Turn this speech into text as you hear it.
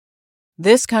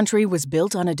This country was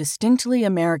built on a distinctly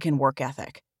American work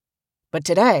ethic. But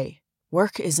today,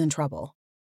 work is in trouble.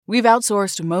 We've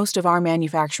outsourced most of our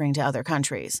manufacturing to other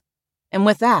countries. And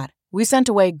with that, we sent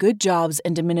away good jobs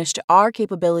and diminished our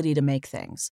capability to make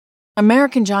things.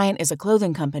 American Giant is a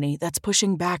clothing company that's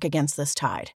pushing back against this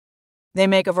tide. They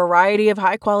make a variety of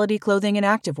high-quality clothing and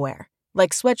activewear,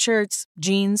 like sweatshirts,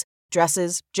 jeans,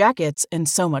 dresses, jackets, and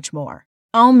so much more.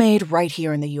 All made right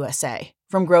here in the USA,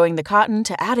 from growing the cotton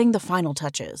to adding the final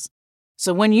touches.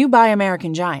 So when you buy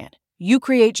American Giant, you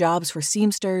create jobs for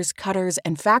seamsters, cutters,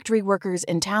 and factory workers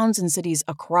in towns and cities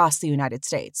across the United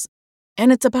States.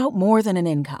 And it's about more than an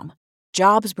income.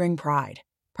 Jobs bring pride,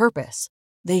 purpose.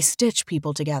 They stitch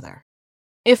people together.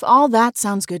 If all that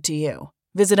sounds good to you,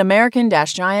 visit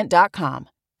American-Giant.com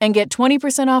and get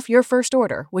 20% off your first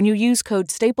order when you use code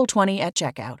STAPLE20 at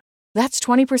checkout. That's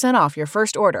 20% off your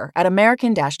first order at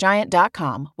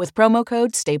American-Giant.com with promo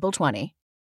code STAPLE20.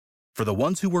 For the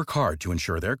ones who work hard to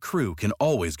ensure their crew can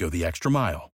always go the extra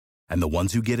mile, and the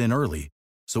ones who get in early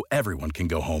so everyone can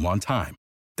go home on time,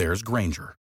 there's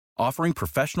Grainger, offering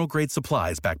professional-grade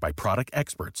supplies backed by product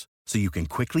experts so you can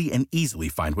quickly and easily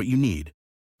find what you need.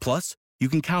 Plus, you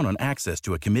can count on access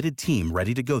to a committed team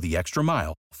ready to go the extra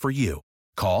mile for you.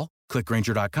 Call, click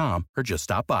Grainger.com, or just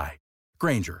stop by.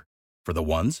 Grainger, for the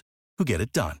ones who get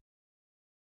it done.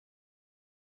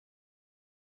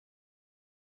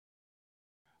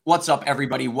 What's up,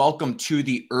 everybody? Welcome to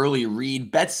the Early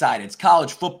Read Betside. It's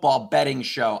college football betting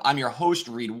show. I'm your host,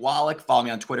 Reed Wallach. Follow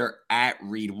me on Twitter at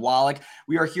Reed Wallach.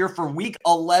 We are here for Week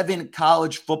 11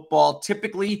 college football.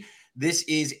 Typically, this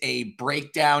is a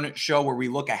breakdown show where we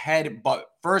look ahead, but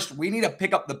first, we need to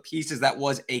pick up the pieces that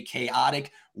was a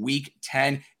chaotic Week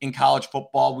 10 in college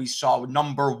football. We saw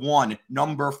number 1,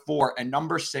 number 4, and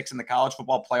number 6 in the college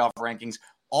football playoff rankings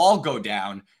all go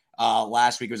down.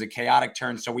 Last week. It was a chaotic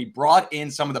turn. So we brought in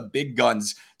some of the big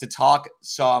guns to talk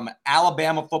some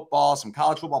Alabama football, some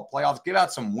college football playoffs, give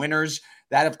out some winners.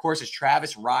 That, of course, is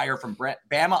Travis Reier from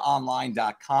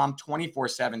BamaOnline.com,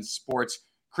 24/7 Sports.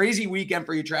 Crazy weekend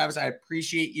for you, Travis. I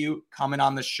appreciate you coming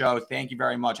on the show. Thank you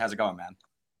very much. How's it going, man?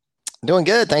 Doing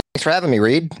good. Thanks for having me,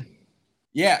 Reed.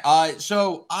 Yeah,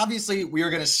 so obviously we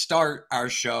are going to start our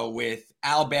show with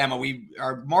Alabama.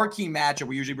 Our marquee matchup,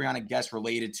 we usually bring on a guest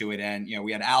related to it. And,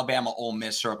 we had Alabama Ole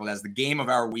Miss circled as the game of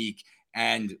our week.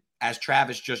 And as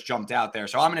Travis just jumped out there.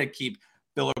 So I'm going to keep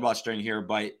filibustering here.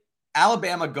 But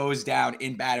Alabama goes down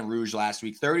in Baton Rouge last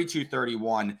week,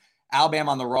 32-31.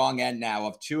 Alabama on the wrong end now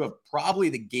of two of probably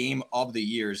the game of the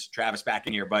years. Travis back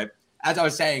in here. But as I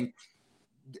was saying,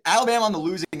 Alabama on the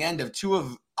losing end of two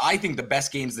of, I think, the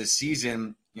best games this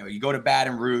season. You go to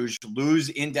Baton Rouge, lose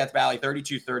in Death Valley,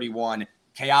 32-31,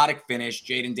 chaotic finish.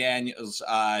 Jaden Daniels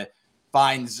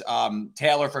finds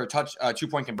Taylor for a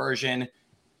two-point conversion.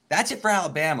 That's it for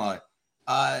Alabama.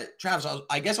 Travis,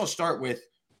 I guess I'll start with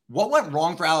what went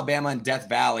wrong for Alabama in Death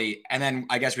Valley, and then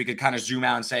I guess we could kind of zoom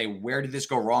out and say, where did this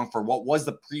go wrong for what was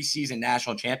the preseason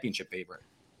national championship favorite?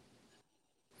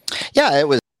 Yeah, it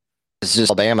was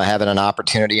just Alabama having an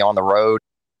opportunity on the road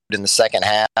in the second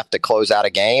half to close out a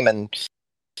game, and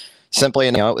simply,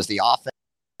 it was the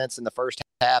offense in the first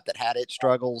half that had its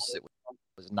struggles. It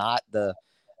was not the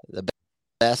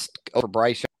best over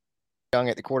Bryce Young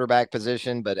at the quarterback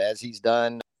position, but as he's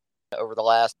done over the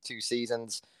last 2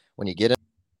 seasons, when you get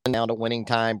down to winning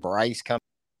time, Bryce comes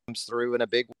through in a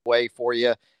big way for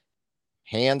you,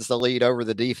 hands the lead over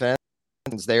the defense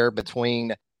there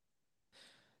between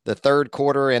the third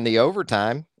quarter and the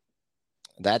overtime.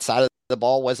 That side of the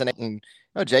ball wasn't, and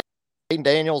Jaden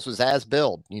Daniels was as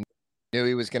billed. You knew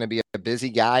he was going to be a busy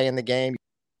guy in the game.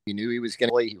 You knew he was going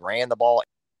to play. He ran the ball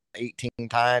 18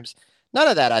 times. None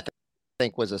of that, I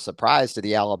think, was a surprise to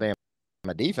the Alabama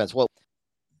defense. Well,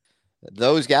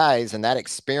 those guys and that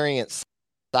experienced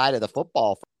side of the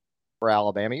football for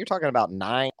Alabama, you're talking about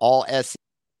 9 all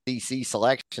SEC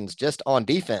selections just on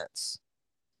defense,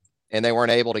 and they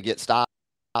weren't able to get stops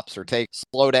or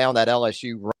slow down that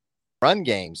LSU run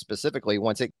game, specifically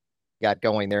once it got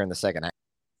going there in the second half.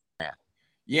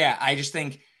 Yeah, I just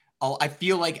think I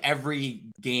feel like every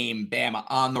game, Bama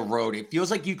on the road, it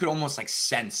feels like you could almost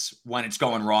sense when it's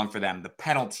going wrong for them. The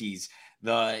penalties,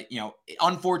 the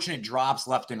unfortunate drops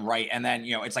left and right, and then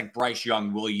it's like Bryce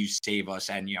Young, will you save us?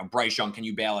 And Bryce Young, can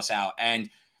you bail us out? And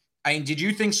I mean, did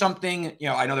you think something?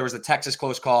 I know there was the Texas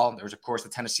close call. There was, of course, the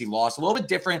Tennessee loss. A little bit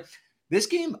different. This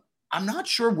game, I'm not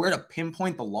sure where to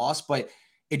pinpoint the loss, but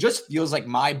it just feels like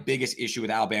my biggest issue with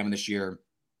Alabama this year,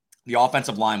 the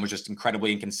offensive line was just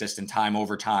incredibly inconsistent time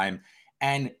over time.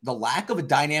 And the lack of a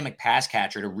dynamic pass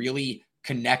catcher to really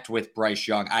connect with Bryce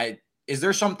Young. Is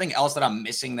there something else that I'm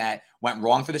missing that went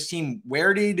wrong for this team?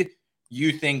 Where did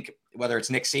you think whether it's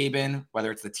Nick Saban,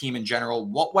 whether it's the team in general,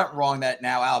 what went wrong that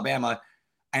now Alabama,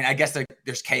 and I guess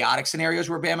there's chaotic scenarios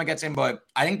where Bama gets in, but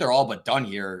I think they're all but done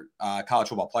here, college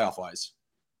football playoff wise.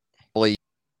 Well,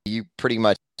 you pretty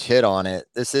much hit on it.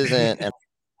 This isn't an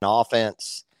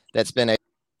offense that's been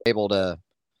able to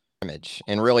damage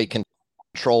and really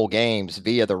control games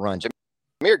via the run.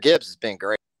 Jahmyr Gibbs has been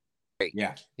great.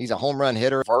 Yeah. He's a home run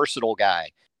hitter, versatile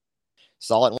guy.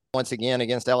 Saw it once again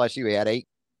against LSU. He had 8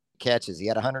 catches. He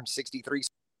had 163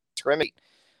 scrimmage,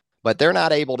 but they're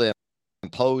not able to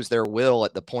impose their will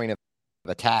at the point of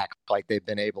attack like they've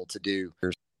been able to do.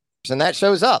 And that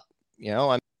shows up,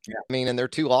 I mean, in their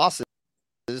 2 losses,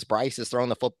 Bryce has thrown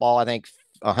the football, I think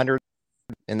 100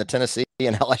 in the Tennessee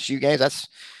and LSU games. That's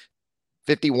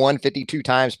 51, 52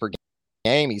 times per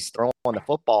game he's throwing the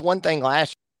football. One thing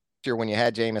last year when you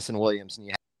had Jamison Williams and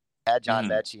you had John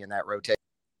Mechie in that rotation,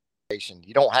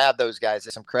 you don't have those guys.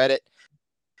 There's some credit.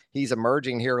 He's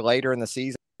emerging here later in the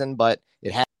season, but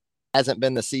it hasn't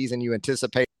been the season you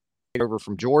anticipate over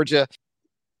from Georgia.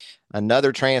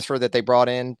 Another transfer that they brought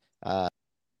in,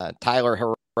 Tyler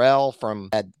Harrell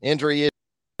had injury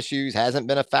issues, hasn't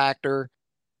been a factor.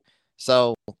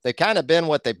 So they've kind of been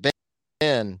what they've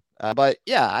been. But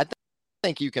yeah, I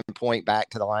think you can point back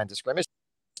to the lines of scrimmage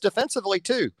defensively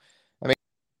too. I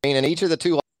mean, in each of the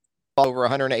 2 over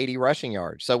 180 rushing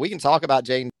yards. So we can talk about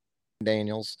Jaden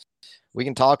Daniels. We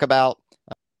can talk about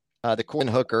the Quinn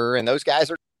Hooker, and those guys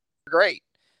are great.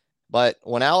 But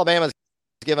when Alabama's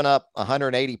given up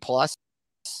 180 plus,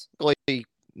 really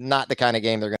not the kind of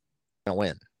game they're going to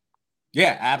win.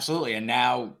 Yeah, absolutely. And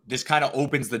now this kind of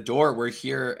opens the door. We're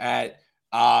here at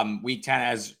week 10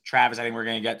 as Travis. I think we're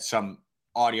going to get some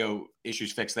audio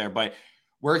issues fixed there, but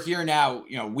we're here now,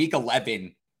 week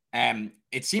 11. And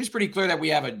it seems pretty clear that we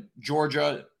have a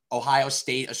Georgia, Ohio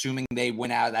State, assuming they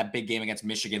win out of that big game against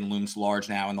Michigan, looms large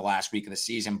now in the last week of the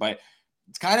season. But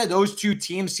it's kind of those 2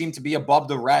 teams seem to be above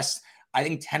the rest. I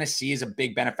think Tennessee is a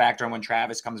big benefactor. And when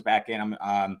Travis comes back in,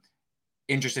 I'm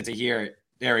interested to hear.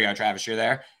 There we go, Travis, you're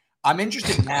there. I'm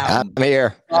interested now. I'm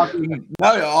here.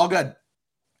 No, all good.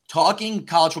 Talking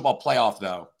college football playoff,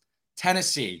 though.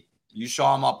 Tennessee, you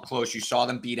saw them up close. You saw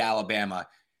them beat Alabama.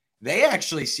 They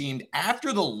actually seemed,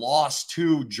 after the loss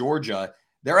to Georgia,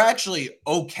 they're actually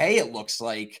okay, it looks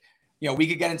like. We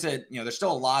could get into, there's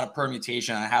still a lot of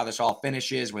permutation on how this all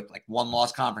finishes with like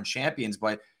 1-loss conference champions.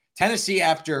 But Tennessee,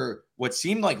 after what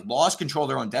seemed like lost control of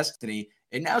their own destiny,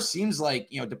 it now seems like,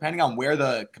 depending on where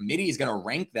the committee is going to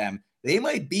rank them, they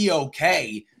might be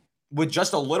okay with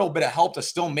just a little bit of help to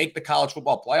still make the college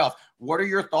football playoff. What are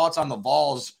your thoughts on the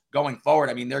Vols going forward?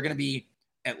 I mean, they're going to be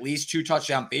at least 2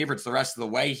 touchdown favorites the rest of the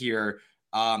way here.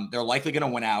 They're likely going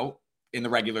to win out in the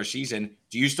regular season.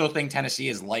 Do you still think Tennessee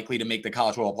is likely to make the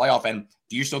college football playoff? And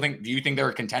do you think they're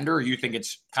a contender, or you think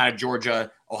it's kind of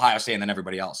Georgia, Ohio State, and then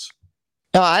everybody else?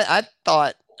 No, I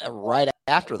thought right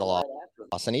after the loss,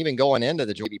 and even going into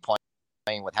the Georgia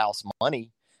playing with house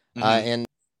money, in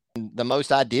the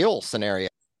most ideal scenario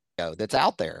that's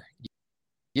out there,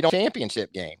 you don't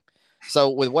championship game. So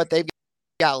with what they've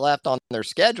got left on their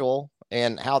schedule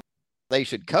and how they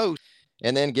should coach,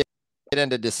 and then get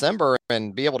into December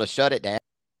and be able to shut it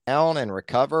down and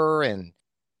recover and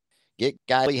get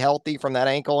guys healthy from that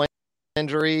ankle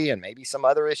injury and maybe some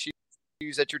other issues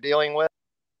that you're dealing with,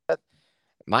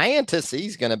 my anticipatation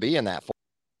is going to be in that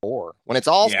 4 when it's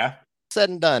all said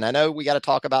and done. I know we got to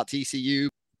talk about TCU,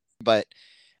 but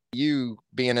you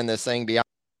being in this thing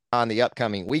beyond the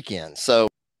upcoming weekend. So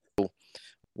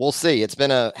we'll see. It's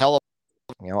been a hell of,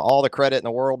 all the credit in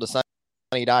the world to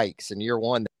Sonny Dykes in year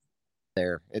 1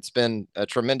 there. It's been a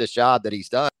tremendous job that he's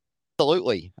done.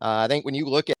 Absolutely. I think when you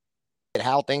look at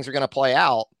how things are going to play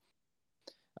out,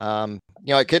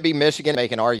 it could be Michigan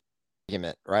make an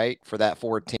argument, right, for that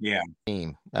 14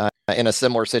 team in a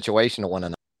similar situation to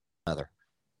one another.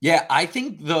 Yeah, I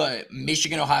think the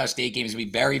Michigan-Ohio State game is going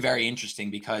to be very, very interesting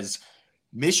because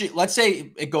Michigan, let's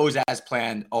say it goes as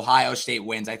planned, Ohio State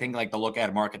wins. I think like the look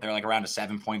at market, they're like around a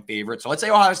 7-point favorite. So let's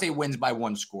say Ohio State wins by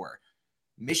 1 score.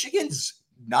 Michigan's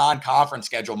non-conference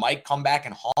schedule might come back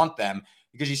and haunt them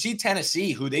because you see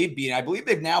Tennessee, who they've beaten. I believe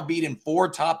they've now beaten 4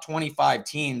 top 25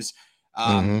 teams.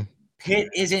 Pitt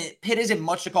isn't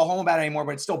much to call home about anymore,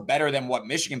 but it's still better than what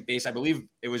Michigan faced. I believe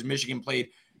it was Michigan played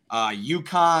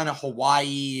UConn,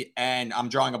 Hawaii, and I'm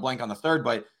drawing a blank on the third,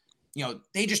 but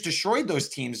they just destroyed those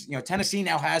teams. Tennessee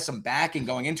now has some backing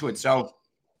going into it. So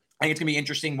I think it's gonna be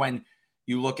interesting when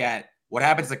you look at what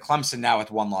happens to Clemson now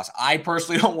with 1 loss. I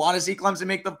personally don't want to see Clemson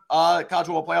make the college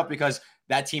football playoff because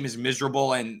that team is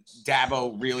miserable and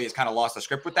Dabo really has kind of lost the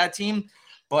script with that team.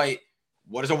 But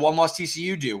what does a one-loss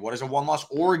TCU do? What does a one-loss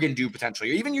Oregon do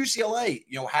potentially? Or even UCLA,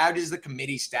 how does the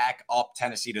committee stack up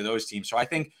Tennessee to those teams? So I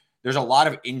think there's a lot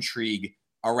of intrigue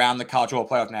around the college football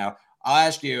playoff now. I'll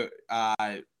ask you,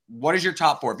 what is your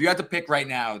top four? If you had to pick right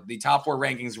now, the top four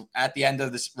rankings at the end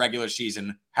of this regular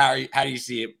season, how do you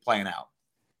see it playing out?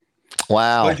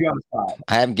 Wow.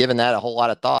 I haven't given that a whole lot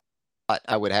of thought.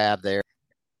 I would have there.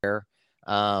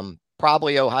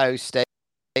 Probably Ohio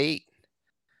State.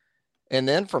 And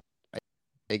then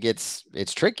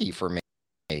it's tricky for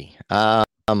me. I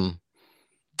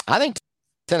think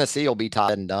Tennessee will be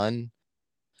top and done.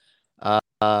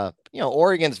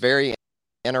 Oregon's very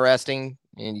interesting,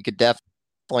 and you could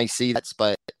definitely see that,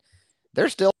 but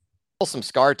there's still some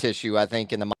scar tissue, I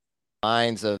think, in the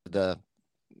minds of the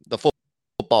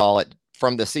football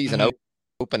from the season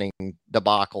opening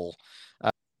debacle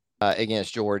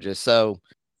against Georgia. So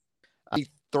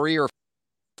 3 or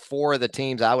 4 of the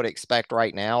teams I would expect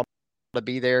right now to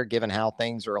be there, given how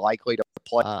things are likely to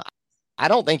play. I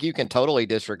don't think you can totally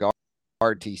disregard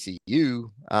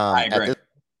TCU at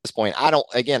this point. I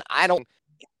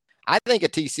think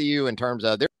of TCU in terms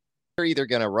of they're either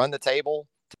going to run the table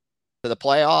to the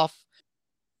playoff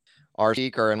or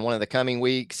in one of the coming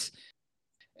weeks.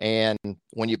 And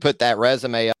when you put that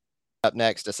resume up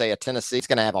next to, say, a Tennessee, it's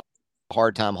going to have a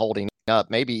hard time holding up,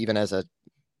 maybe even as a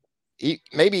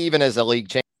league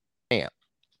champ.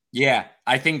 Yeah,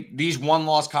 I think these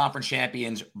one-loss conference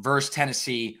champions versus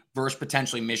Tennessee versus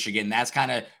potentially Michigan, that's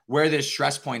kind of where this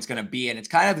stress point is going to be. And it's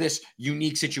kind of this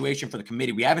unique situation for the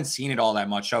committee. We haven't seen it all that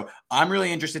much. So I'm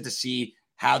really interested to see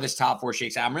how this top 4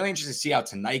 shakes out. I'm really interested to see how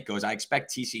tonight goes. I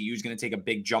expect TCU is going to take a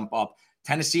big jump up.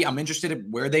 Tennessee, I'm interested in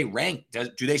where they rank.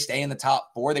 Do they stay in the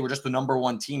top 4? They were just the number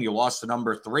 1 team. You lost to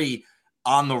number 3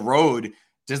 on the road.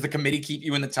 Does the committee keep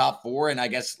you in the top 4 and I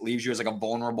guess leaves you as like a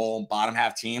vulnerable bottom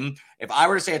half team? If I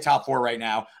were to say a top 4 right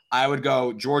now, I would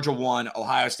go Georgia 1,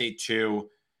 Ohio State 2.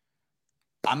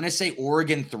 I'm going to say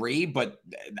Oregon 3, but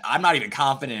I'm not even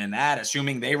confident in that.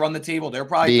 Assuming they run the table, they're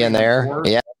probably be in there.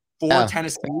 4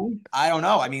 Tennessee. I don't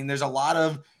know. I mean, there's a lot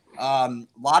of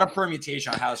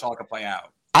permutation on how this all could play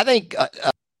out. I think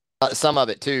some of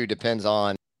it too depends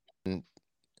on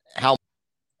how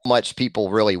much people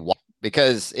really want,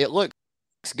 because it looks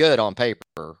good on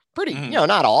paper. Pretty,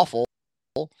 not awful.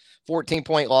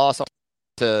 14-point loss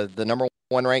to the number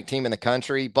 1 ranked team in the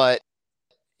country. But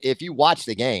if you watch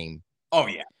the game,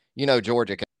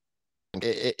 Georgia,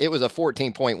 it was a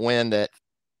 14-point win that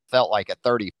felt like a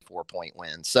 34-point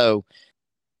win. So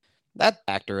that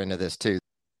factor into this too,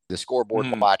 the scoreboard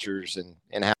watchers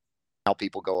and how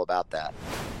people go about that.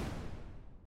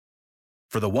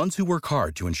 For the ones who work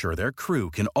hard to ensure their crew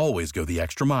can always go the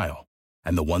extra mile,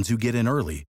 and the ones who get in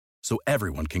early so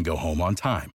everyone can go home on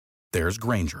time, there's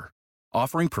Grainger,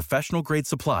 offering professional-grade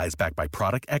supplies backed by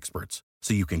product experts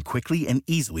so you can quickly and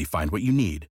easily find what you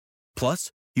need.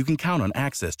 Plus, you can count on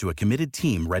access to a committed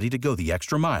team ready to go the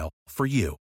extra mile for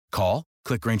you. Call,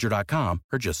 click Grainger.com,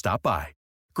 or just stop by.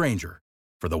 Grainger,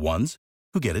 for the ones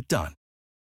who get it done.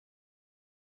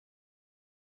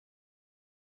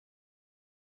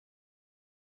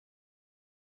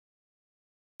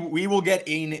 We will get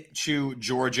into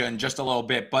Georgia in just a little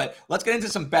bit, but let's get into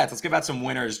some bets. Let's give out some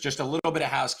winners. Just a little bit of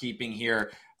housekeeping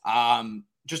here.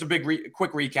 Just a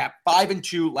quick recap.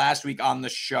 5-2 last week on the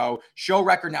show. Show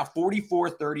record now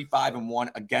 44-35-1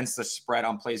 against the spread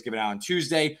on plays given out on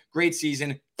Tuesday. Great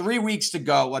season. 3 weeks to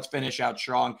go. Let's finish out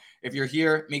strong. If you're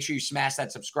here, make sure you smash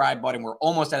that subscribe button. We're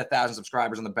almost at 1,000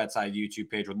 subscribers on the BetSide YouTube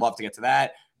page. Would love to get to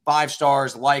that. 5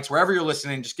 stars, likes, wherever you're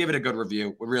listening, just give it a good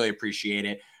review. We'd really appreciate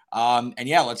it.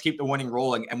 Let's keep the winning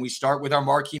rolling. And we start with our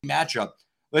marquee matchup.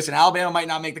 Listen, Alabama might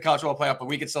not make the college football playoff, but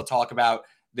we can still talk about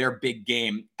their big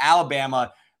game.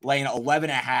 Alabama laying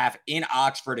 11.5 in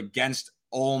Oxford against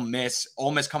Ole Miss.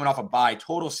 Ole Miss coming off a bye.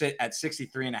 Total sit at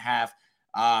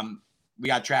 63.5. We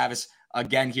got Travis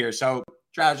again here. So,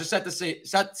 Travis, just set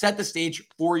the stage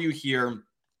for you here.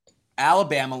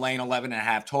 Alabama laying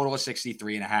 11.5. Total of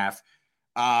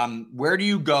 63.5. Where do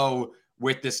you go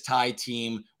with this tie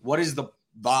team? What is the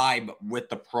vibe with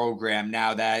the program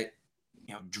now that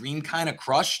dream kind of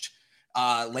crushed?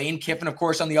 Lane Kiffin, of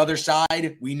course, on the other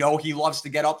side. We know he loves to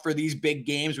get up for these big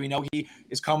games. We know he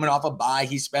is coming off a bye.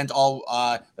 He spent all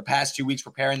the past 2 weeks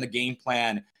preparing the game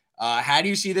plan. How do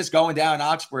you see this going down in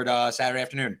Oxford Saturday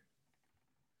afternoon?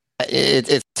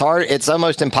 It's hard. It's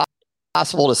almost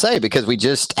impossible to say because we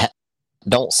just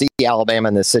don't see Alabama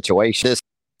in this situation this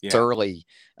early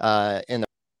in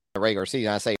the regular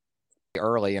season. I say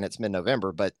early and it's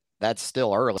mid-November, but that's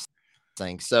still early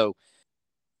thing. So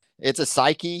it's a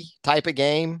psyche type of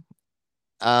game.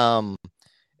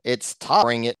 It's tough to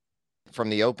bring it from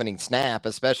the opening snap,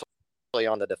 especially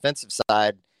on the defensive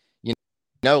side, you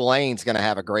know Lane's going to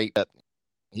have a great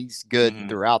 – he's good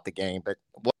throughout the game. But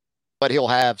what he'll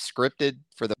have scripted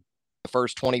for the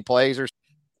first 20 plays or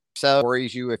so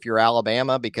worries you if you're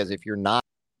Alabama, because if you're not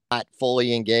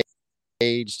fully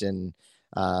engaged and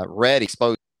ready,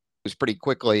 exposed pretty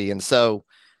quickly. And so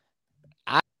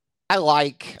I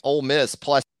like Ole Miss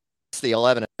plus the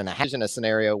 11.5 in a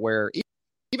scenario where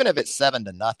even if it's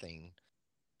 7-0,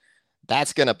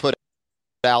 that's going to put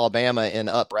Alabama in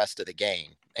up rest of the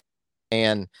game.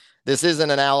 And this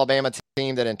isn't an Alabama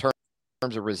team that in terms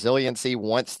of resiliency,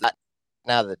 once that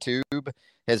out of the tube,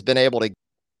 has been able to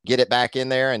get it back in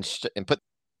there and put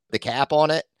the cap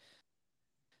on it.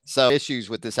 So issues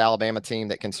with this Alabama team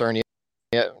that concern you.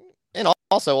 And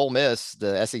also Ole Miss,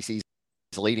 the SEC's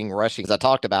leading rushing. As I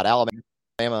talked about, Alabama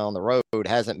on the road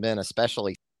hasn't been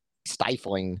especially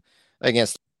stifling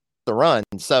against the run.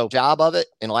 So job of it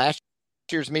in last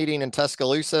year's meeting in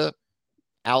Tuscaloosa,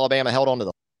 Alabama held on to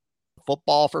the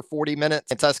football for 40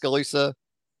 minutes in Tuscaloosa.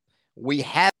 We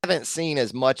haven't seen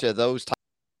as much of those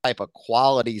type of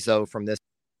qualities though from this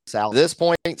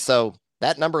point. So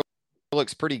that number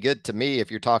looks pretty good to me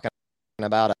if you're talking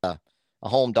about a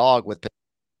home dog with.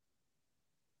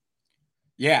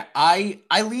 Yeah, I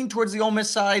lean towards the Ole Miss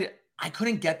side. I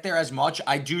couldn't get there as much.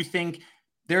 I do think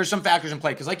there's some factors in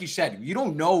play because, like you said, you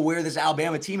don't know where this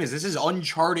Alabama team is. This is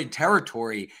uncharted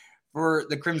territory for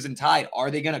the Crimson Tide.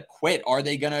 Are they going to quit? Are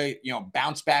they going to,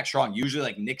 bounce back strong? Usually,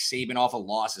 like Nick Saban off a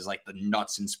loss is like the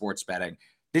nuts in sports betting.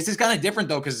 This is kind of different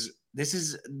though, because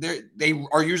they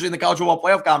are usually in the college football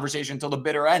playoff conversation until the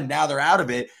bitter end. Now they're out of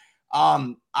it.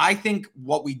 I think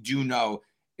what we do know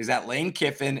is that Lane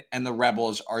Kiffin and the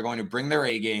Rebels are going to bring their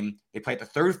A game. They play at the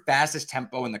third fastest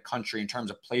tempo in the country in terms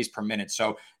of plays per minute.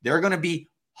 So they're going to be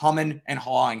humming and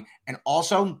hawing. And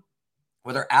also,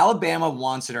 whether Alabama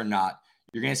wants it or not,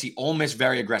 you're going to see Ole Miss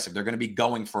very aggressive. They're going to be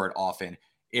going for it often.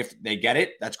 If they get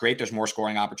it, that's great. There's more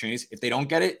scoring opportunities. If they don't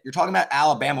get it, you're talking about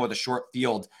Alabama with a short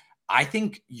field. I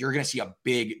think you're going to see a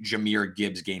big Jahmyr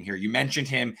Gibbs game here. You mentioned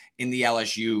him in the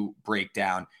LSU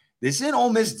breakdown. This is an Ole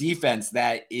Miss defense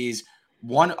that is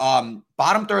bottom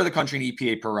third of the country in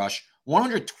EPA per rush,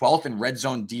 112th in red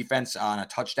zone defense on a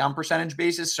touchdown percentage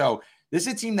basis. So this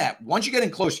is a team that once you get in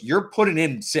close, you're putting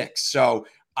in 6. So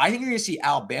I think you're going to see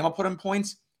Alabama put in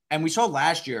points. And we saw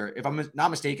last year, if I'm not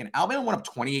mistaken, Alabama went up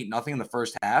 28-0 in the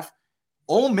first half.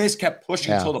 Ole Miss kept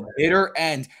pushing until the bitter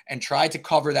end and tried to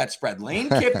cover that spread. Lane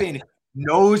Kiffin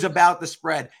knows about the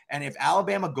spread. And if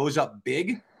Alabama goes up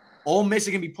big, Ole Miss is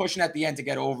going to be pushing at the end to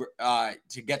get over,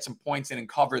 to get some points in and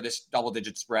cover this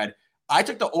double-digit spread. I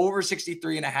took the over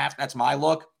 63.5. That's my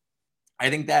look. I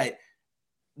think that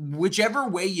whichever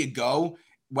way you go,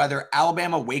 whether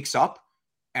Alabama wakes up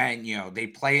and, they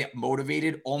play it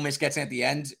motivated, Ole Miss gets in at the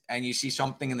end, and you see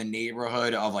something in the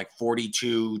neighborhood of like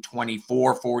 42-24,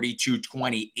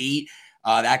 42-28.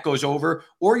 That goes over.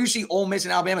 Or you see Ole Miss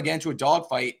and Alabama get into a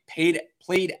dogfight,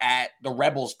 played at the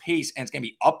Rebels' pace, and it's going to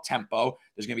be up-tempo.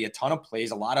 There's going to be a ton of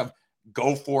plays, a lot of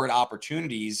go-for-it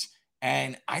opportunities.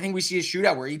 And I think we see a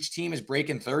shootout where each team is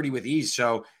breaking 30 with ease.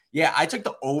 So, yeah, I took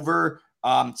the over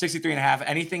 63.5.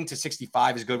 Anything to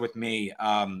 65 is good with me.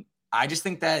 I just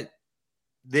think that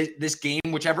this game,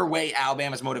 whichever way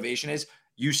Alabama's motivation is,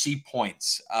 you see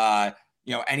points.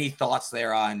 Any thoughts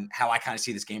there on how I kind of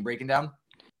see this game breaking down?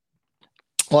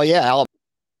 Well, yeah,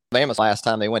 Alabama's last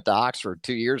time they went to Oxford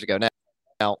 2 years ago. Now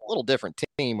a little different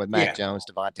team with Mac Jones,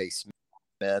 Devontae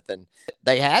Smith, and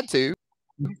they had to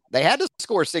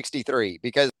score 63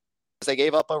 because they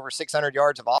gave up over 600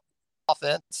 yards of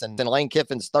offense, and then Lane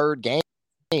Kiffin's third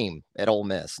game at Ole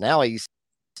Miss. Now he's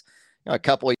a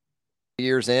couple of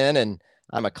years in, and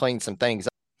I'm going to clean some things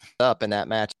up in that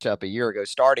matchup a year ago,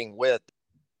 starting with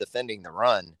defending the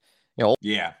run. Ole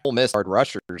Miss hard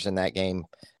rushers in that game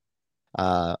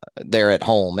there at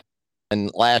home,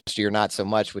 and last year not so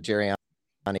much with Jerry.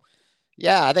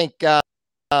 Yeah, I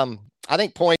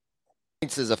think points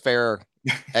is a fair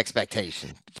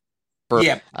expectation.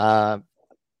 It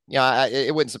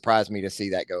wouldn't surprise me to see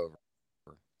that go over.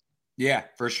 Yeah,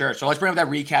 for sure. So let's bring up that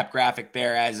recap graphic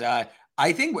there as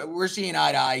I think we're seeing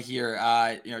eye to eye here.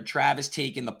 Travis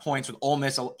taking the points with Ole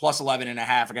Miss plus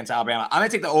 11.5 against Alabama. I'm going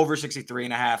to take the over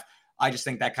 63.5. I just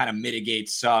think that kind of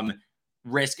mitigates some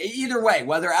risk. Either way,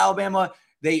 whether Alabama,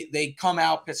 they come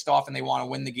out pissed off and they want to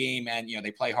win the game and,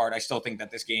 they play hard, I still think that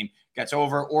this game gets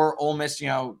over. Or Ole Miss,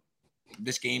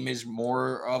 this game is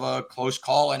more of a close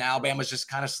call and Alabama's just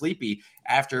kind of sleepy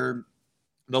after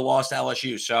the loss to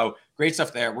LSU. So great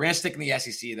stuff there. We're going to stick in the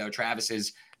SEC, though. Travis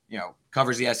is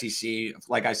covers the SEC.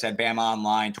 Like I said, Bama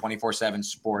Online, 24/7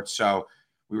 sports. So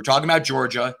we were talking about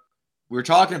Georgia. We were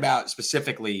talking about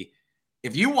specifically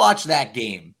if you watch that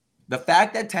game, the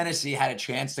fact that Tennessee had a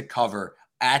chance to cover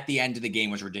at the end of the game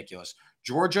was ridiculous.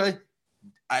 Georgia,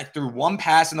 threw one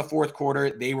pass in the fourth quarter.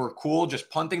 They were cool, just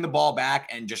punting the ball back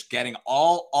and just getting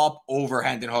all up over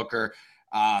Hendon Hooker.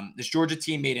 This Georgia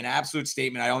team made an absolute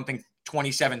statement. I don't think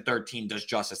 27-13 does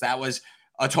justice. That was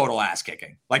a total ass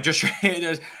kicking. Like, just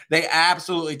they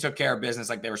absolutely took care of business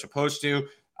like they were supposed to.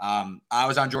 I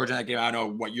was on Georgia in that game. I don't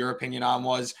know what your opinion on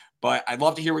was, but I'd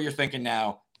love to hear what you're thinking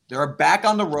now. They're back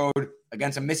on the road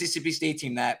against a Mississippi State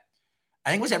team that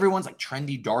I think was everyone's like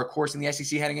trendy dark horse in the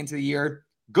SEC heading into the year.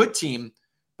 Good team,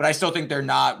 but I still think they're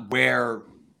not where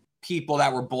people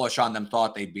that were bullish on them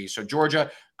thought they'd be. So Georgia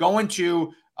going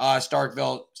to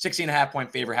Starkville,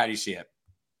 16.5-point favorite. How do you see it?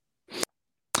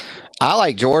 I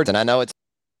like Georgia, and I know it's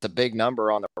a big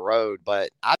number on the road, but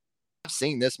I've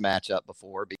seen this matchup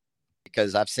before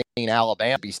because I've seen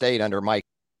Alabama State under Mike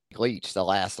Leach the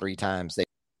last 3 times they've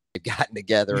gotten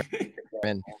together.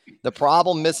 And the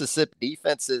problem Mississippi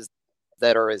defenses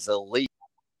that are as elite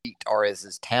or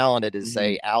as talented as,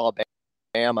 say, Alabama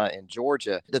and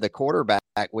Georgia, to the quarterback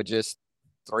with just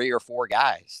 3 or 4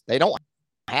 guys. They don't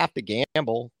have to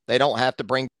gamble. They don't have to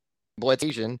bring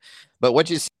blitzation. But what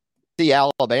you see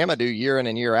Alabama do year in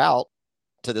and year out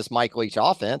to this Mike Leach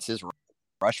offense is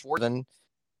rush forward and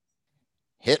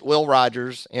hit Will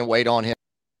Rogers and wait on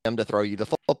him to throw you the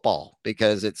football,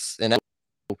 because it's inevitable.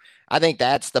 I think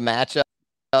that's the matchup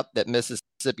that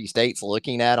Mississippi State's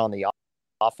looking at on the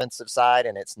offensive side,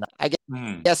 and it's not. I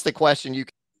guess the question you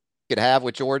could have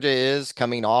with Georgia is,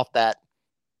 coming off that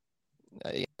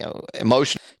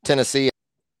emotion, Tennessee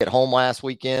at home last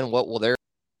weekend, what will their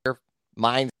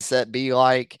mindset be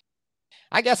like?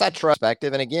 I guess I trust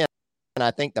perspective, and again,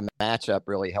 I think the matchup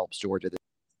really helps Georgia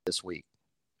this week.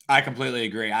 I completely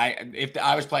agree. If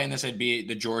I was playing this, it'd be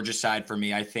the Georgia side for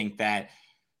me. I think that,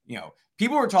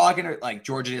 people were talking like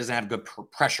Georgia doesn't have good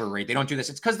pressure rate. They don't do this.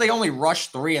 It's because they only rush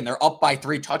 3 and they're up by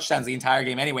 3 touchdowns the entire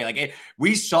game anyway. Like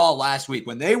we saw last week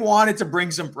when they wanted to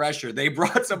bring some pressure, they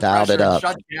brought some pressure and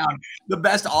shut down the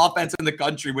best offense in the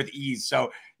country with ease.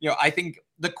 So, I think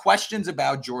the questions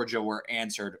about Georgia were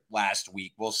answered last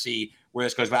week. We'll see where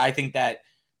this goes, but I think that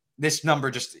this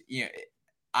number just, you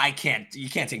can't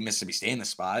take Mississippi State in the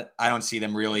spot. I don't see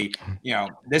them really,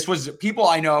 this was people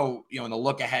I know, in the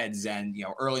look aheads and,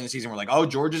 early in the season were like, oh,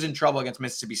 Georgia's in trouble against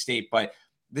Mississippi State, but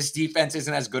this defense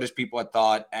isn't as good as people had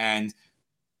thought. And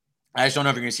I just don't know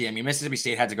if you're going to see it. I mean, Mississippi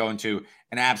State had to go into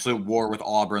an absolute war with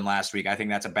Auburn last week. I think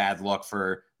that's a bad look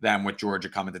for them with Georgia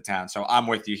coming to town. So I'm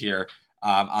with you here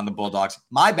on the Bulldogs.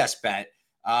 My best bet,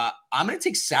 I'm going to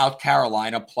take South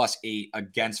Carolina +8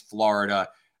 against Florida.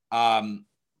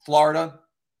 Florida,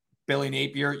 Billy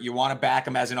Napier, you want to back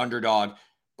him as an underdog,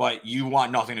 but you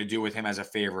want nothing to do with him as a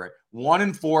favorite.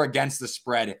 1-4 against the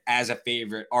spread as a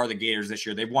favorite are the Gators this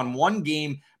year. They've won 1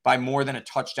 game by more than a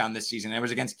touchdown this season. It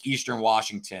was against Eastern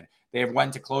Washington. They have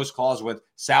went to close calls with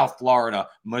South Florida,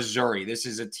 Missouri. This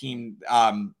is a team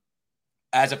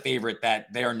as a favorite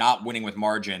that they are not winning with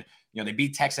margin. They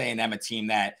beat Texas A&M, a team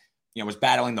that was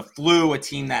battling the flu, a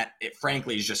team that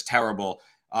frankly is just terrible.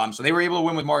 So they were able to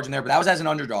win with margin there, but that was as an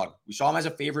underdog. We saw them as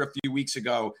a favorite a few weeks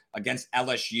ago against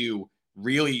LSU,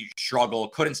 really struggle,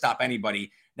 couldn't stop anybody.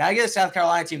 Now you get a South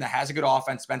Carolina team that has a good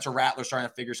offense. Spencer Rattler starting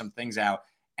to figure some things out,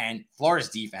 and Florida's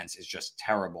defense is just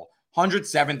terrible.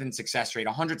 107th in success rate,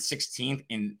 116th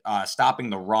in stopping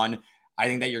the run. I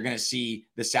think that you're going to see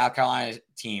the South Carolina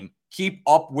team keep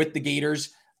up with the Gators.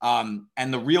 And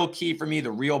the real key for me,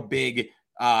 the real big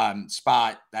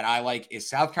spot that I like is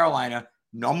South Carolina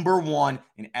number 1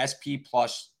 in SP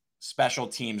plus special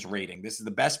teams rating. This is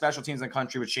the best special teams in the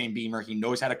country with Shane Beamer. He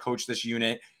knows how to coach this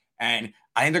unit, and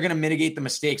I think they're going to mitigate the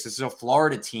mistakes. This is a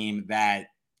Florida team that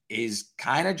is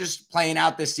kind of just playing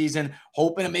out this season,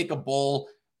 hoping to make a bowl.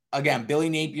 Again, Billy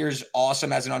Napier's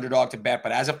awesome as an underdog to bet,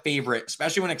 but as a favorite,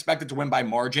 especially when expected to win by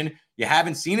margin, you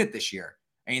haven't seen it this year.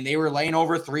 I mean, they were laying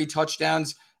over 3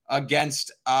 touchdowns against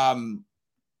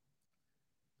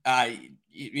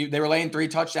they were laying 3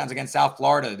 touchdowns against South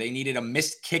Florida. They needed a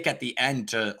missed kick at the end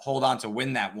to hold on to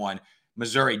win that one.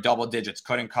 Missouri, double digits,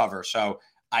 couldn't cover. So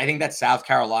I think that South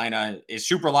Carolina is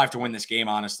super live to win this game,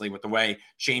 honestly, with the way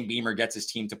Shane Beamer gets his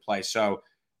team to play. So,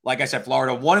 like I said,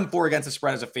 Florida 1-4 against the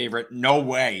spread as a favorite. No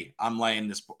way I'm laying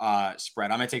this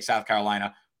spread. I'm going to take South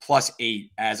Carolina +8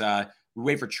 as we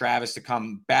wait for Travis to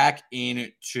come back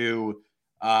into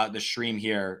the stream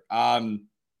here.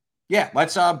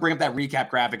 Let's bring up that recap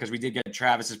graphic because we did get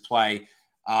Travis's play.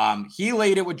 He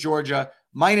laid it with Georgia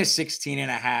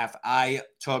 -16.5. I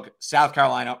took South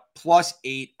Carolina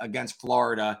 +8 against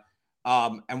Florida.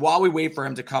 And while we wait for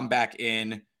him to come back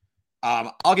in,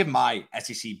 I'll give my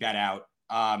SEC bet out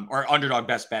or underdog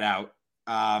best bet out.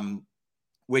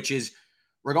 which is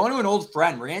we're going to an old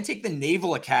friend. We're going to take the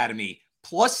Naval Academy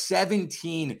plus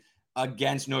 17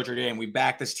 against Notre Dame. We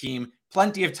backed this team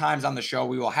plenty of times on the show.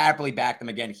 We will happily back them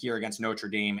again here against Notre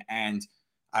Dame. And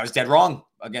I was dead wrong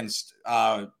against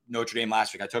Notre Dame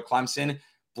last week. I took Clemson,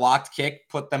 blocked kick,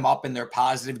 put them up in their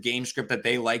positive game script that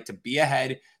they like to be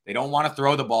ahead. They don't want to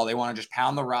throw the ball. They want to just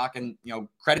pound the rock, and,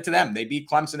 credit to them. They beat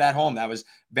Clemson at home. That was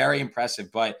very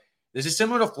impressive. But this is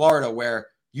similar to Florida, where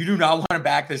you do not want to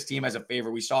back this team as a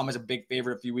favorite. We saw them as a big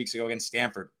favorite a few weeks ago against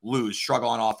Stanford, lose, struggle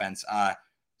on offense.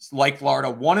 Like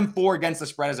Florida, 1-4 against the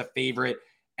spread as a favorite.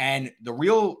 And the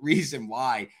real reason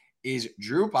why is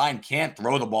Drew Pine can't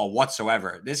throw the ball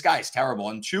whatsoever. This guy is terrible.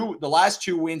 And the last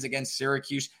 2 wins against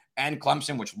Syracuse and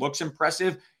Clemson, which looks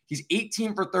impressive, he's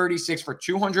 18 for 36 for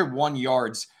 201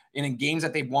 yards in games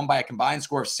that they've won by a combined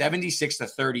score of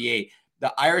 76-38.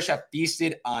 The Irish have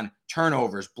feasted on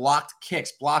turnovers, blocked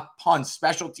kicks, blocked punts,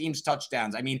 special teams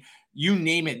touchdowns. I mean, you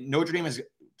name it. Notre Dame has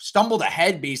stumbled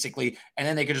ahead, basically, and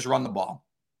then they could just run the ball.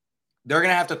 They're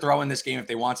going to have to throw in this game if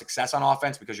they want success on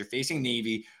offense, because you're facing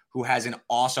Navy, who has an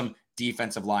awesome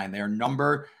defensive line.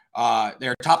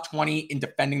 They're top 20 in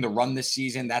defending the run this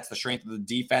season. That's the strength of the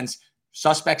defense.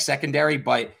 Suspect secondary,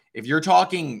 but if you're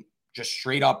talking just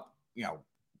straight up,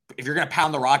 if you're going to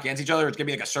pound the rock against each other, it's going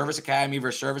to be like a service academy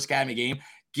versus service academy game.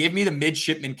 Give me the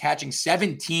midshipmen catching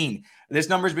 17. This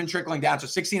number's been trickling down. So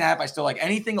 16.5, I still like.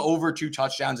 Anything over 2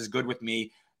 touchdowns is good with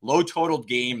me. Low totaled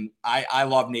game. I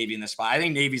love Navy in this spot. I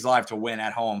think Navy's live to win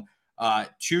at home.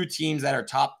 2 teams that are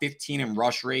top 15 in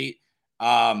rush rate.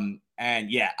 And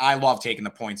yeah, I love taking the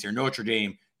points here. Notre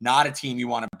Dame, not a team you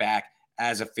want to back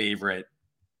as a favorite.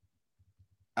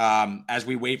 As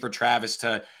we wait for Travis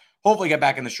to hopefully get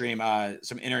back in the stream,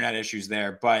 some internet issues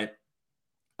there. But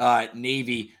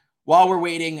Navy, while we're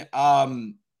waiting,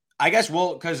 I guess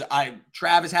because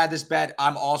Travis had this bet,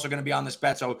 I'm also going to be on this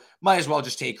bet, so might as well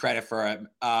just take credit for it.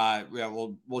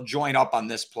 We'll join up on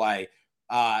this play.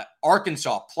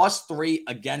 Arkansas +3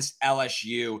 against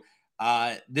LSU.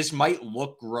 This might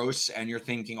look gross, and you're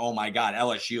thinking, oh my God,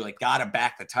 LSU, gotta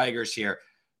back the Tigers here.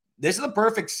 This is the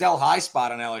perfect sell high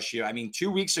spot on LSU. I mean, 2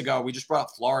 weeks ago, we just brought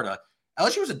up Florida.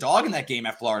 LSU was a dog in that game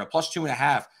at Florida,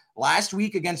 +2.5. Last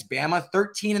week against Bama,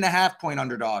 13.5 point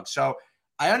underdog. So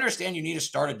I understand you need to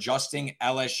start adjusting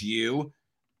LSU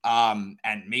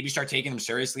and maybe start taking them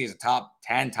seriously as a top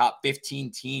 10, top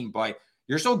 15 team, but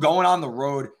you're still going on the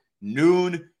road,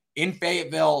 noon in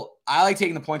Fayetteville. I like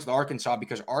taking the points with Arkansas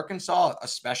because Arkansas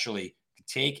especially can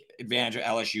take advantage of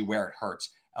LSU where it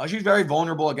hurts. LSU is very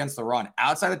vulnerable against the run.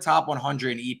 Outside the top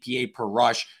 100 in EPA per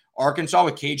rush, Arkansas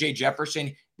with KJ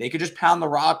Jefferson, they could just pound the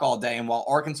rock all day. And while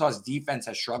Arkansas's defense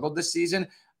has struggled this season,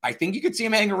 I think you could see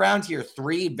them hang around here.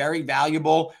 3, very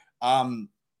valuable. And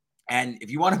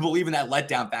if you want to believe in that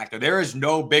letdown factor, there is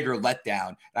no bigger letdown.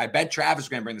 And I bet Travis is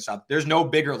going to bring this up. There's no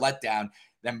bigger letdown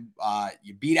than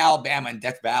you beat Alabama in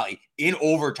Death Valley in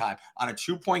overtime on a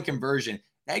 2-point conversion.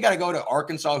 Now you got to go to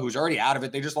Arkansas, who's already out of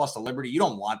it. They just lost to Liberty. You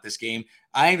don't want this game.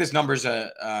 I think this number's an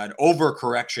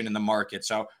overcorrection in the market.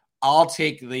 So I'll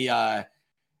take the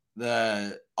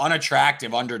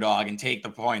unattractive underdog and take the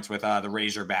points with the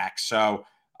Razorbacks. So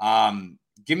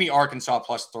give me Arkansas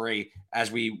 +3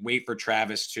 as we wait for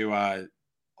Travis to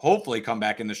hopefully come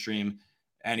back in the stream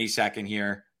any second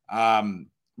here.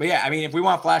 But yeah, I mean, if we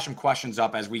want to flash some questions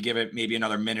up as we give it maybe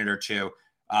another minute or two,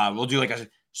 we'll do like a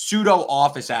pseudo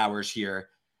office hours here.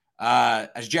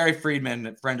 As Jerry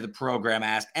Friedman, friend of the program,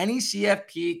 asked, any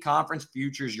CFP conference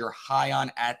futures you're high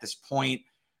on at this point?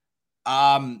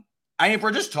 I mean, if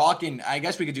we're just talking, I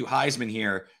guess we could do Heisman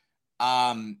here.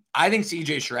 I think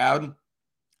CJ Stroud,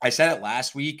 I said it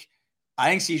last week, I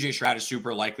think CJ Stroud is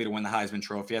super likely to win the Heisman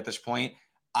Trophy at this point.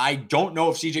 I don't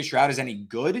know if CJ Stroud is any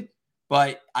good,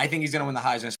 but I think he's going to win the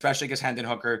Heisman, especially against Hendon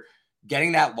Hooker.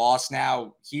 Getting that loss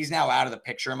now, he's now out of the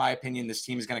picture, in my opinion. This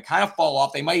team is going to kind of fall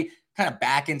off. They might kind of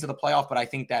back into the playoff, but I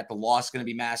think that the loss is going to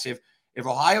be massive. If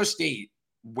Ohio State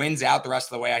wins out the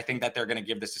rest of the way, I think that they're going to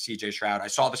give this to CJ Stroud. I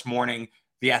saw this morning,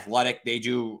 The Athletic, they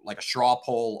do like a straw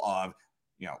poll of,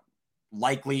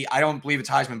 likely, I don't believe it's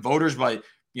Heisman voters, but,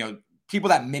 people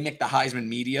that mimic the Heisman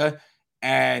media.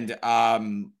 And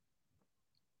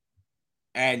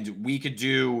we could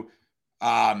do,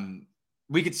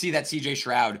 we could see that CJ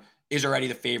Stroud is already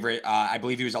the favorite. I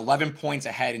believe he was 11 points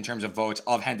ahead in terms of votes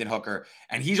of Hendon Hooker,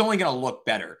 and he's only going to look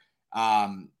better.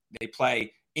 They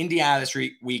play Indiana this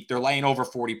week. They're laying over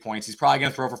 40 points. He's probably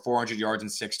going to throw for 400 yards and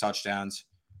 6 touchdowns.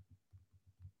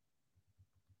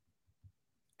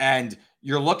 And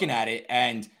you're looking at it,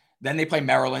 and then they play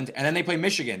Maryland, and then they play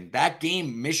Michigan. That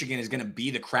game, Michigan, is going to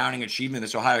be the crowning achievement of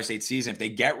this Ohio State season. If they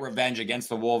get revenge against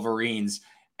the Wolverines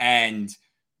and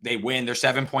they win. They're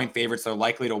 7-point favorites. They're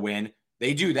likely to win.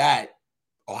 They do that.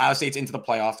 Ohio State's into the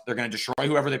playoff. They're going to destroy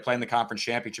whoever they play in the conference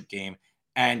championship game.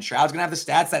 And Stroud's going to have the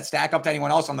stats that stack up to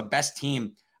anyone else on the best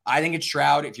team. I think it's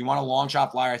Stroud. If you want a long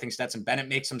shot flyer, I think Stetson Bennett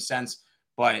makes some sense.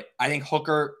 But I think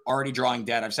Hooker already drawing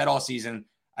dead. I've said all season,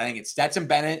 I think it's Stetson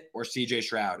Bennett or CJ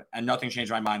Stroud, and nothing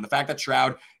changed my mind. The fact that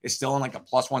Stroud is still in like a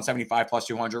plus 175, plus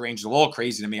 200 range is a little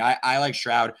crazy to me. I like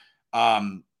Stroud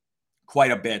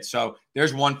quite a bit. So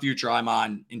there's one future I'm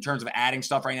on in terms of adding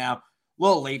stuff right now. A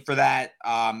little late for that.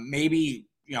 Maybe,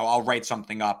 I'll write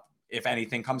something up if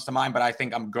anything comes to mind, but I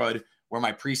think I'm good where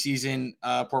my preseason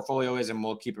portfolio is, and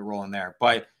we'll keep it rolling there.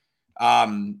 But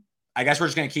I guess we're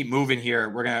just going to keep moving here.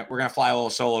 We're going to fly a little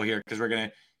solo here because we're going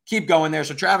to keep going there.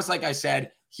 So Travis, like I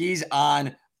said, he's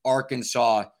on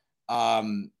Arkansas.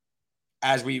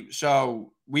 We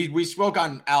spoke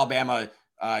on Alabama,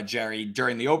 Jerry,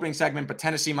 during the opening segment, but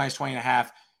Tennessee minus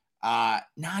 20.5.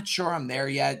 Not sure I'm there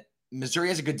yet. Missouri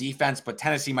has a good defense, but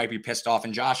Tennessee might be pissed off.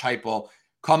 And Josh Heupel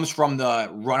comes from the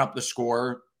run up the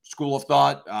score school of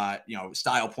thought.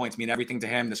 Style points mean everything to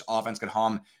him. This offense could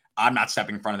hum. I'm not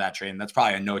stepping in front of that train. That's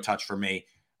probably a no touch for me.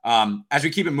 As we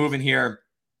keep it moving here,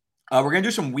 we're going to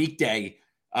do some weekday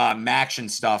action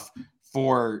stuff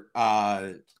for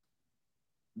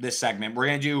this segment. We're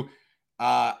going to do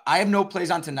I have no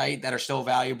plays on tonight that are still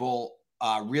valuable.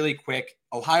 Really quick,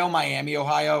 Miami,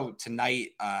 Ohio tonight,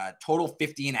 total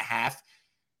 50.5.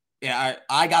 Yeah,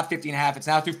 I got 50.5. It's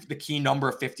now through the key number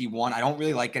of 51. I don't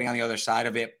really like getting on the other side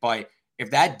of it, but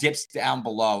if that dips down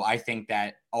below, I think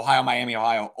that Miami,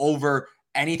 Ohio over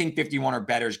anything 51 or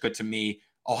better is good to me.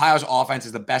 Ohio's offense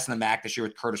is the best in the MAC this year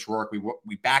with Curtis Rourke.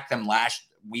 We backed them last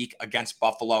week against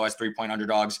Buffalo as 3-point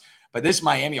underdogs. But this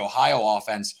Miami, Ohio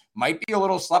offense might be a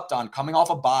little slept on coming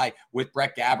off a bye with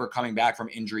Brett Gabbert coming back from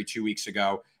injury 2 weeks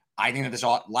ago. I think that this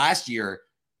last year,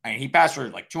 he passed for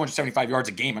like 275 yards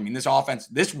a game. This offense,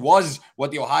 this was what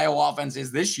the Ohio offense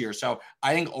is this year. So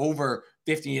I think over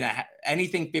 50.5,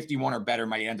 anything 51 or better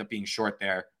might end up being short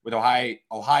there with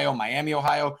Ohio, Miami,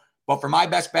 Ohio. But for my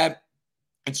best bet,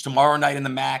 it's tomorrow night in the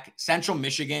MAC. Central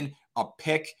Michigan, a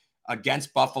pick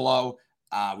against Buffalo.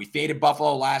 We faded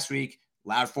Buffalo last week.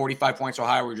 Allowed 45 points to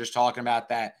Ohio. We were just talking about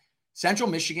that. Central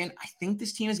Michigan, I think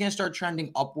this team is going to start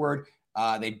trending upward.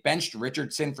 They benched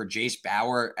Richardson for Jace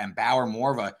Bauer, and Bauer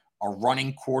more of a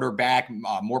running quarterback,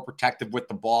 more protective with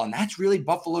the ball. And that's really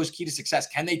Buffalo's key to success.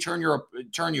 Can they turn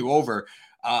you over?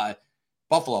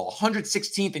 Buffalo,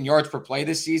 116th in yards per play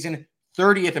this season,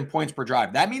 30th in points per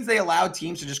drive. That means they allowed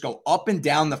teams to just go up and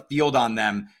down the field on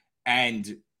them,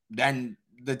 and then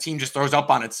the team just throws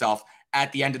up on itself at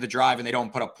the end of the drive and they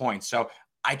don't put up points. So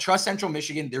I trust Central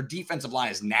Michigan. Their defensive line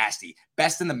is nasty.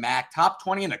 Best in the MAC, top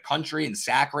 20 in the country in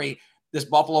sack rate. This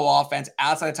Buffalo offense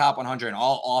outside the top 100 in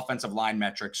all offensive line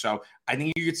metrics. So I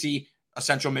think you could see a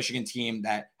Central Michigan team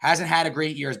that hasn't had a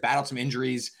great year, has battled some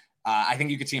injuries. I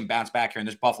think you could see them bounce back here in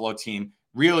this Buffalo team.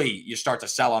 Really, you start to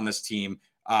sell on this team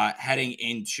heading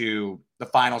into the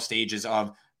final stages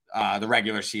of the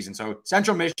regular season. So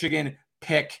Central Michigan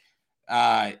pick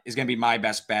is going to be my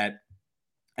best bet.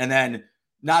 And then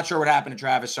not sure what happened to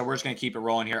Travis, so we're just going to keep it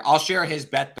rolling here. I'll share his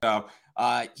bet, though.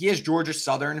 He has Georgia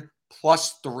Southern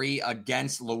 +3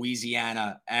 against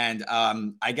Louisiana. And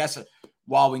I guess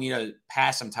while we need to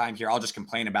pass some time here, I'll just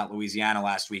complain about Louisiana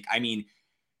last week.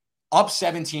 Up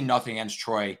 17-0 against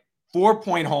Troy,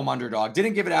 4-point home underdog.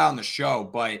 Didn't give it out on the show,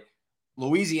 but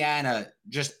Louisiana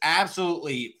just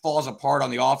absolutely falls apart on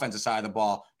the offensive side of the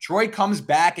ball. Troy comes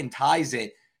back and ties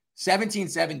it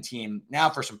 17-17. Now,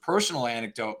 for some personal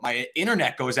anecdote, my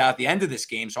internet goes out at the end of this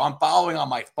game, so I'm following on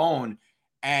my phone,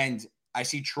 and I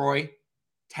see Troy,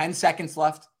 10 seconds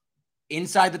left,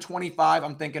 inside the 25.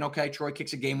 I'm thinking, okay, Troy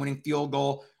kicks a game-winning field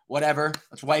goal, whatever.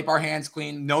 Let's wipe our hands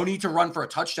clean. No need to run for a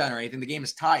touchdown or anything. The game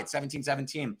is tied,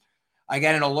 17-17. I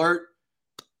get an alert.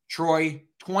 Troy,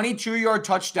 22-yard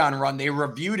touchdown run. They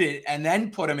reviewed it and then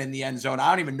put him in the end zone.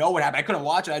 I don't even know what happened. I couldn't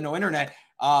watch it. I had no internet.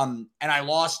 And I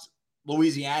lost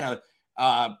Louisiana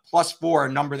 +4,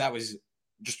 a number that was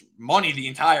just money the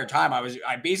entire time.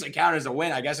 I basically counted as a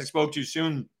win. I guess I spoke too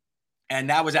soon. And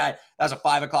that was a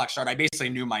 5:00 start. I basically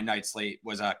knew my night slate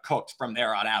was cooked from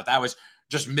there on out. That was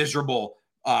just miserable,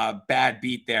 bad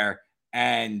beat there.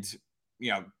 And,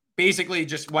 basically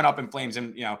just went up in flames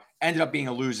and, ended up being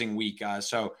a losing week.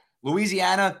 So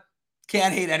Louisiana,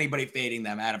 can't hate anybody fading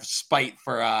them out of spite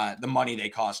for the money they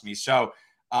cost me. So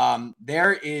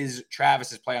there is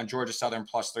Travis's play on Georgia Southern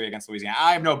 +3 against Louisiana.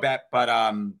 I have no bet, but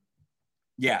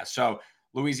so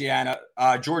Louisiana,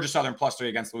 Georgia Southern +3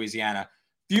 against Louisiana.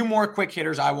 Few more quick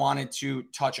hitters I wanted to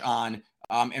touch on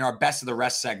in our best of the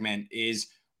rest segment is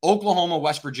Oklahoma,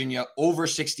 West Virginia over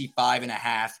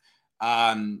 65.5.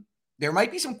 There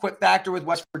might be some quick factor with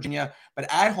West Virginia, but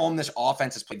at home, this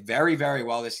offense has played very, very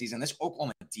well this season. This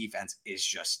Oklahoma defense is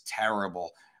just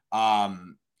terrible. I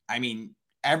mean,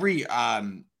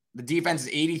 the defense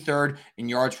is 83rd in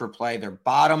yards per play. They're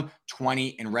bottom 20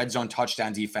 in red zone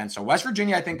touchdown defense. So West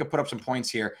Virginia, I think, could put up some points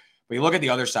here. But you look at the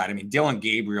other side. I mean, Dillon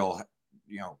Gabriel,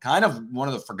 kind of one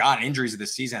of the forgotten injuries of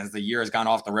this season as the year has gone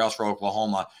off the rails for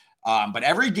Oklahoma. But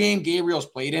every game Gabriel's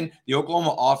played in, the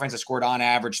Oklahoma offense has scored on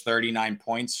average 39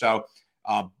 points. So,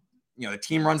 the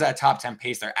team runs at a top 10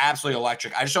 pace. They're absolutely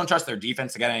electric. I just don't trust their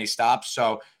defense to get any stops.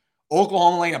 So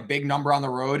Oklahoma laying a big number on the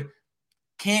road.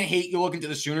 Can't hate you looking to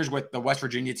the Sooners with the West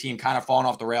Virginia team kind of falling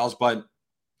off the rails, but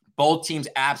both teams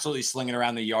absolutely slinging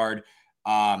around the yard.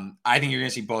 I think you're going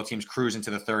to see both teams cruise into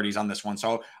the 30s on this one.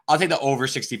 So I'll take the over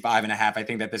 65.5. I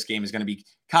think that this game is going to be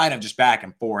kind of just back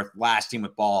and forth. Last team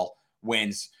with ball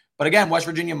wins. But again, West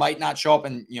Virginia might not show up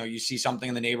and, you see something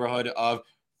in the neighborhood of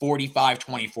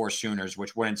 45-24 Sooners,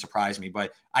 which wouldn't surprise me,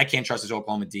 but I can't trust this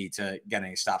Oklahoma D to get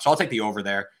any stops. So I'll take the over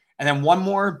there. And then one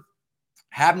more,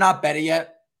 have not bet it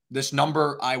yet. This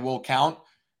number I will count.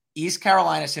 East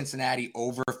Carolina, Cincinnati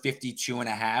over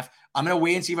 52.5. I'm going to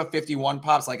wait and see if a 51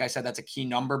 pops. Like I said, that's a key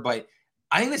number, but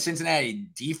I think the Cincinnati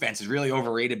defense is really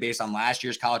overrated based on last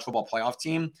year's college football playoff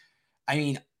team. I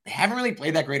mean, they haven't really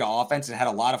played that great of offense and had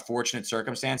a lot of fortunate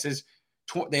circumstances.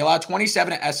 They allowed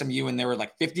 27 to SMU, and they were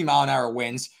like 50-mile-an-hour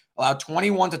winds. Allowed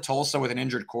 21 to Tulsa with an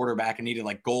injured quarterback and needed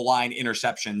like goal line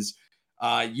interceptions.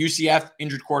 UCF,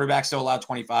 injured quarterback, still allowed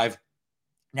 25.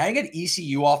 Now you get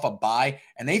ECU off a bye,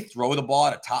 and they throw the ball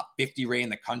at a top 50 rate in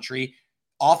the country.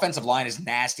 Offensive line is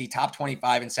nasty, top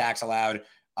 25 in sacks allowed.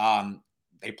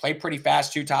 They play pretty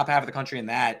fast, too, top half of the country in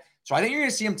that. So I think you're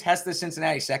going to see them test the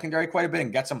Cincinnati secondary quite a bit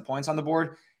and get some points on the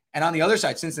board. And on the other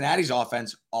side, Cincinnati's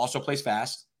offense also plays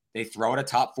fast. They throw at a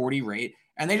top 40 rate,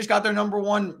 and they just got their number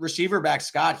one receiver back,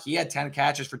 Scott. He had 10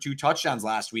 catches for 2 touchdowns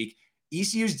last week.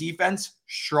 ECU's defense,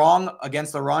 strong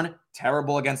against the run,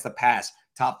 terrible against the pass.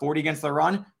 Top 40 against the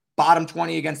run, bottom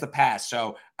 20 against the pass.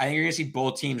 So I think you're going to see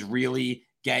both teams really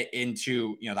get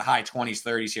into, the high 20s,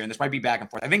 30s here. And this might be back and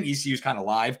forth. I think ECU is kind of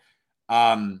live.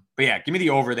 But yeah, give me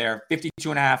the over there.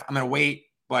 52.5. I'm going to wait,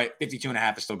 but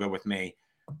 52.5 is still good with me.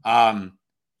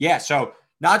 So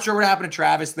not sure what happened to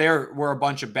Travis. There were a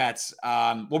bunch of bets.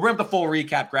 We'll bring up the full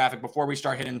recap graphic before we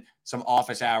start hitting some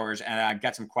office hours and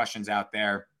get some questions out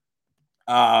there.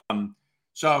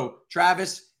 So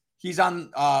Travis, he's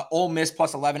on Ole Miss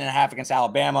plus 11.5 against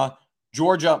Alabama.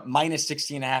 Georgia minus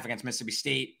 16.5 against Mississippi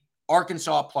State.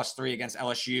 Arkansas plus 3 against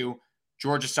LSU.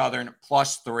 Georgia Southern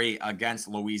plus 3 against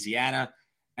Louisiana.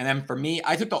 And then for me,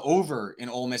 I took the over in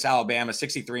Ole Miss, Alabama,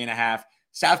 63.5.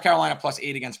 South Carolina plus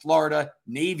 8 against Florida.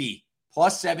 Navy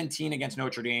plus 17 against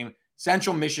Notre Dame.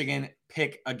 Central Michigan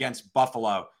pick against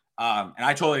Buffalo. And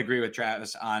I totally agree with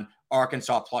Travis on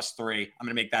Arkansas plus 3. I'm going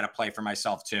to make that a play for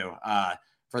myself too,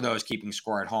 for those keeping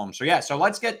score at home. So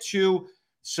let's get to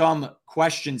some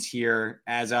questions here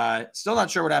as still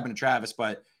not sure what happened to Travis,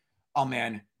 but oh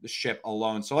man, the ship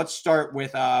alone. So let's start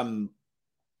with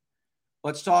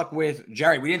let's talk with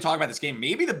Jerry. We didn't talk about this game.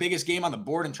 Maybe the biggest game on the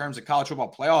board in terms of college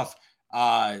football playoff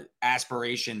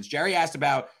aspirations. Jerry asked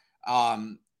about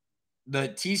the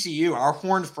TCU, our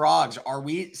Horned Frogs. Are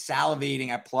we salivating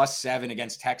at +7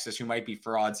 against Texas, who might be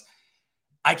frauds?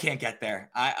 I can't get there.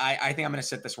 I think I'm going to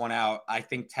sit this one out. I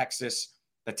think Texas,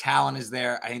 the talent is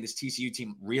there. I think this TCU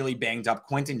team really banged up.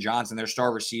 Quentin Johnson, their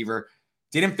star receiver,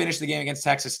 didn't finish the game against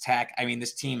Texas Tech. I mean,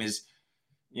 this team is,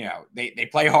 they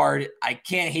play hard. I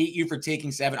can't hate you for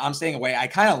taking 7. I'm staying away. I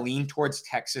kind of lean towards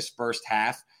Texas first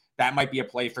half. That might be a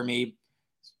play for me.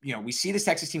 We see this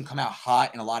Texas team come out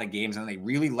hot in a lot of games, and they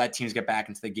really let teams get back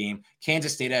into the game.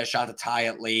 Kansas State had a shot to tie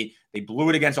it late. They blew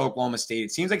it against Oklahoma State.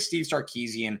 It seems like Steve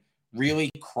Sarkisian really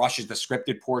crushes the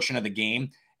scripted portion of the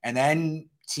game. And then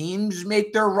teams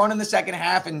make their run in the second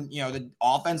half, and, the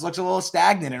offense looks a little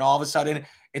stagnant, and all of a sudden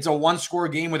it's a 1-score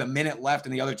game with a minute left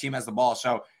and the other team has the ball.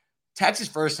 So Texas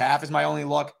first half is my only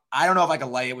look. I don't know if I could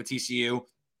lay it with TCU.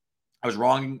 I was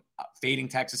wrong fading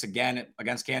Texas again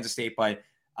against Kansas State, but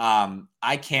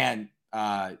I can't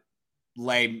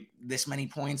lay this many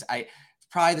points. It's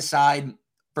probably the side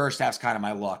first half's kind of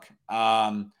my look.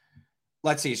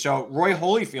 Let's see. So Roy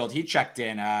Holyfield, he checked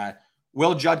in.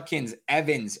 Will Judkins,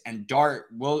 Evans, and Dart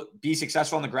will be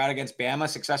successful on the ground against Bama.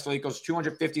 Successful equals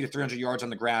 250 to 300 yards on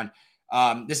the ground.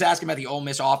 This is asking about the Ole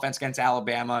Miss offense against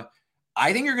Alabama.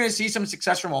 I think you're going to see some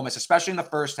success from Ole Miss, especially in the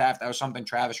first half. That was something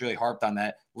Travis really harped on,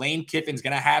 that Lane Kiffin's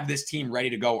going to have this team ready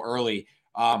to go early.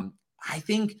 I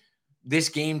think this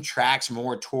game tracks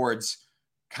more towards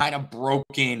kind of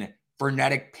broken,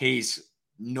 frenetic pace,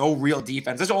 no real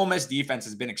defense. This Ole Miss defense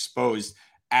has been exposed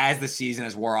as the season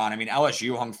has wore on. I mean,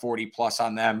 LSU hung 40 plus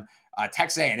on them.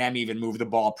 Texas A&M even moved the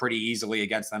ball pretty easily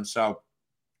against them. So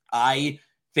I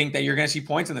think that you're going to see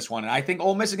points in this one. And I think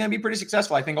Ole Miss is going to be pretty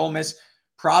successful. I think Ole Miss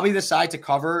probably the side to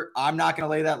cover. I'm not going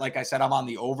to lay that. Like I said, I'm on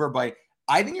the over, but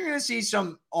I think you're going to see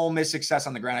some Ole Miss success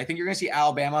on the ground. I think you're going to see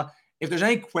Alabama. If there's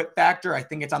any quit factor, I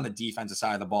think it's on the defensive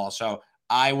side of the ball. So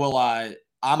I will,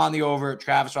 I'm on the over.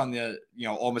 Travis on the,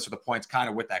 Ole Miss with the points, kind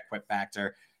of with that quit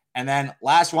factor. And then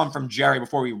last one from Jerry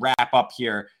before we wrap up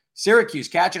here. Syracuse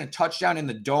catching a touchdown in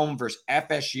the Dome versus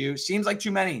FSU. Seems like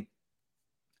too many.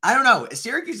 I don't know.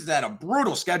 Syracuse has had a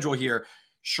brutal schedule here.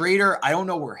 Schrader, I don't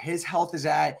know where his health is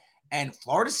at. And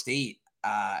Florida State,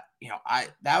 that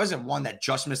was one that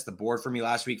just missed the board for me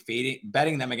last week,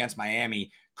 betting them against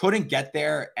Miami. Couldn't get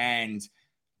there. And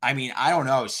I mean, I don't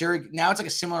know. Syracuse, now it's like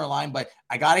a similar line, but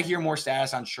I got to hear more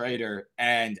status on Schrader.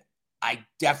 And I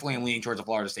definitely am leaning towards the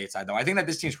Florida State side, though. I think that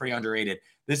this team's pretty underrated.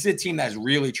 This is a team that is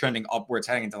really trending upwards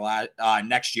heading into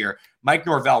next year. Mike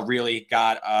Norvell really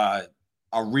got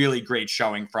a really great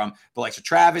showing from the likes of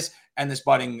Travis and this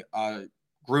budding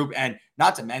group. And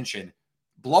not to mention,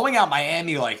 blowing out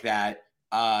Miami like that,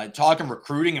 talking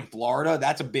recruiting in Florida,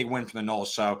 that's a big win for the Noles.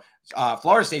 So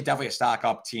Florida State, definitely a stock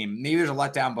up team. Maybe there's a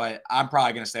letdown, but I'm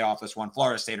probably going to stay off this one.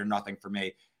 Florida State or nothing for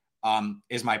me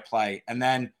is my play. And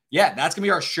then, yeah, that's going to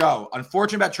be our show.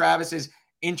 Unfortunate about Travis's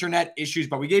internet issues,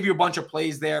 but we gave you a bunch of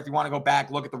plays there. If you want to go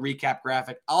back, look at the recap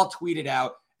graphic. I'll tweet it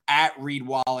out at Reed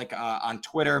Wallach on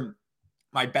Twitter.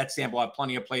 My bet sample, I have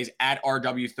plenty of plays at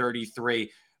RW33.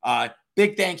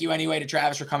 Big thank you anyway to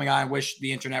Travis for coming on. Wish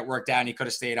the internet worked out and he could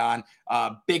have stayed on.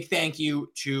 Big thank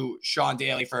you to Sean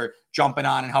Daly for jumping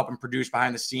on and helping produce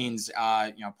behind the scenes,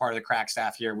 part of the crack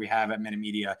staff here we have at Minute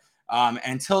Media.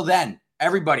 Until then,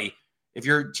 everybody, if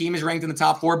your team is ranked in the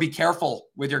top 4, be careful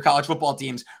with your college football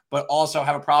teams, but also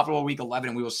have a profitable week 11,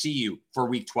 and we will see you for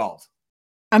week 12.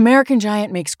 American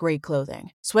Giant makes great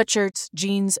clothing, sweatshirts,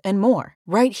 jeans, and more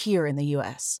right here in the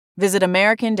U.S. Visit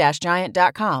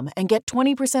American-Giant.com and get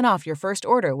 20% off your first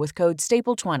order with code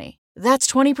STAPLE20. That's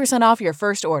 20% off your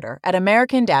first order at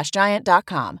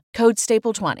American-Giant.com, code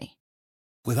STAPLE20.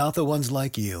 Without the ones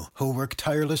like you, who work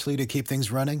tirelessly to keep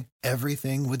things running,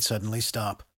 everything would suddenly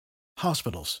stop.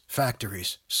 Hospitals,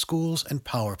 factories, schools, and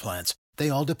power plants, they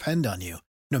all depend on you.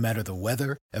 No matter the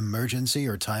weather, emergency,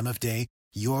 or time of day,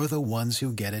 you're the ones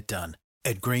who get it done.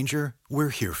 At Grainger, we're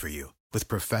here for you with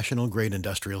professional-grade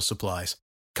industrial supplies.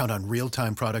 Count on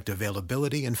real-time product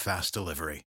availability and fast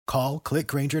delivery. Call, click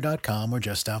Grainger.com, or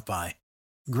just stop by.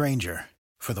 Grainger,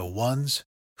 for the ones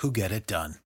who get it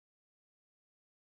done.